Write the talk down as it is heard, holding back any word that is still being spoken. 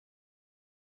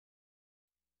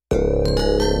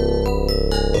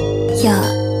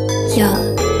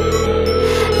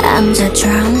I'm the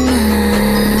drama.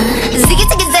 Ziggy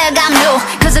ziggy zag I'm new.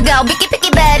 Cause I go picky picky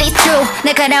but it's true.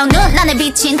 날카로운 눈 안에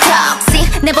비친 toxic.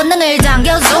 내 본능을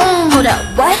당겨 zoom. Hold up,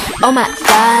 what? Oh my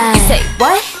god. You say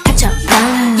what? 갇혀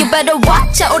You better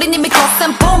watch out. 우린 이미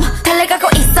crossing boom. 달려가고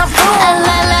있어 boom.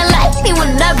 La la like me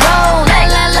when I roll. La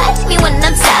la like me when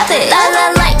I'm savage. La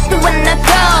la like me when I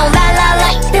go. La la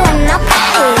like me when I'm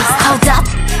pissed. Hold up.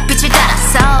 빛을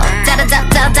따라서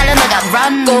짜라짜짜 달려나가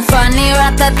run. Go funny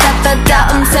라타타타타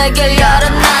음색을 열어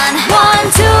난 1,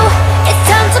 2 It's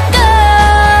time to go.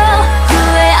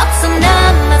 후회 없어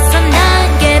남았어 난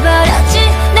깨버렸지.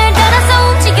 날 따라서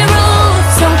움직여 rules.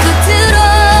 손끝으로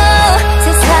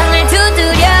세상을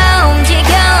두드려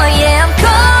움직여. Yeah I'm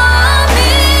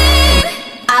coming.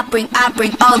 I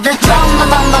bring all the drama on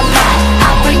my mind. I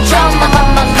bring drama on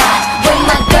my mind. With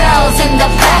my girls in the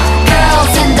back,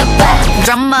 girls in the back.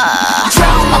 Drama,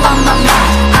 drama on my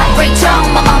mind. I bring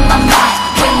drama on my mind.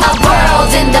 With my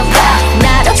world in the back.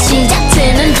 나로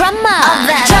시작되는 drama.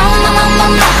 Drama on my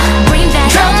mind. Bring that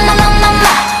drama on my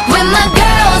mind. With my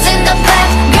girls in the back,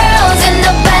 girls in the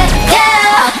back.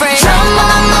 Yeah, I bring drama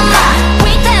on my mind.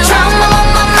 Bring that drama on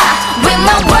my mind. With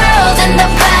my world in the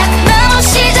back. 나로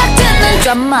시작되는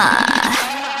drama.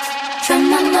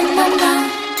 Drama on my mind.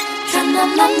 Drama on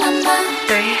my mind.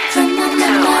 3, 2,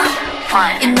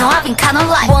 1. You know I've been kinda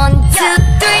like 1, 2,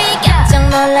 3 깜짝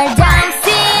놀랄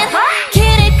dancing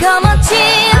길을 거머쥔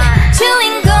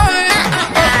주인공은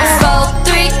나 4,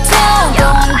 3, 2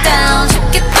 Going down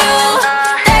쉽게 through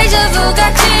데자부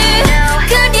같이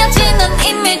그려지는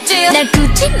이미지 날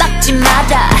굳이 막지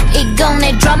마라 이건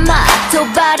내 드라마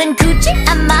도발은 굳이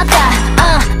안 막아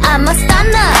I'm a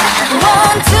stunner 1, 2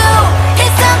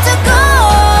 It's time to go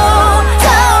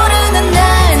타오르는 날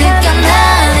느껴 난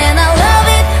And I love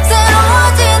it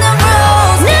새로워지는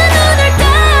rules 내 눈을 따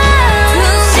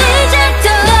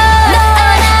시작되어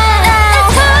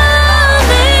It's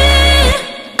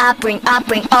coming I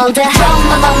bring all the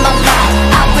drama on my mind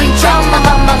I bring drama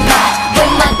on my mind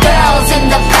With my girls in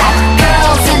the back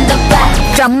Girls in the back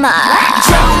Drama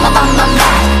Drama on my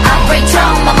mind I bring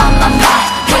drama on my mind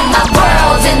With my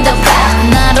world in the back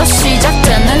나로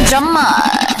시작되는 drama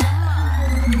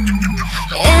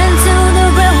Into the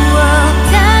real world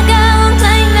다가온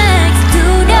climax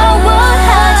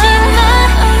두려워하지마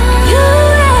You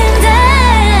and I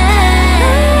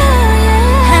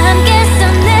함께서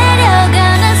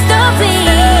내려가는 story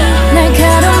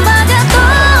날카로운 바다도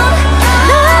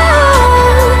No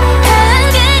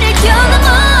한계를 뛰어넘어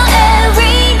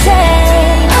every day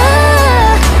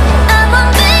I'm on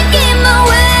making my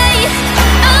way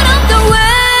out of the way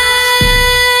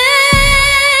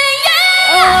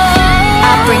I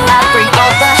bring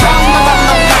all the drama on my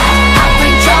mind I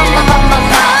bring drama on my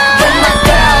mind With my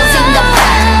girls in the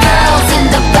back Girls in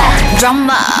the back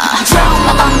Drama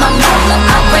Drama on my mind I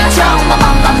bring drama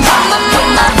on my mind With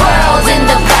my world in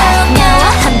the back 나와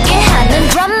함께하는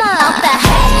drama All the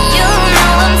hate You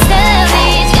know I'm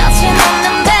savage 거침없는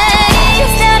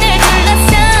bass 나를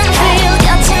둘러싼 feel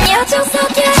거친 여정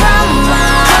속에 drama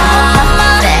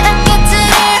내가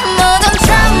깨뜨릴 모든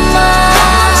drama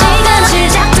지금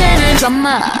시작되는 drama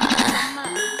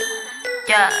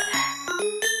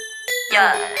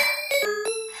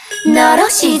너로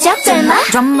시작될 마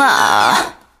drama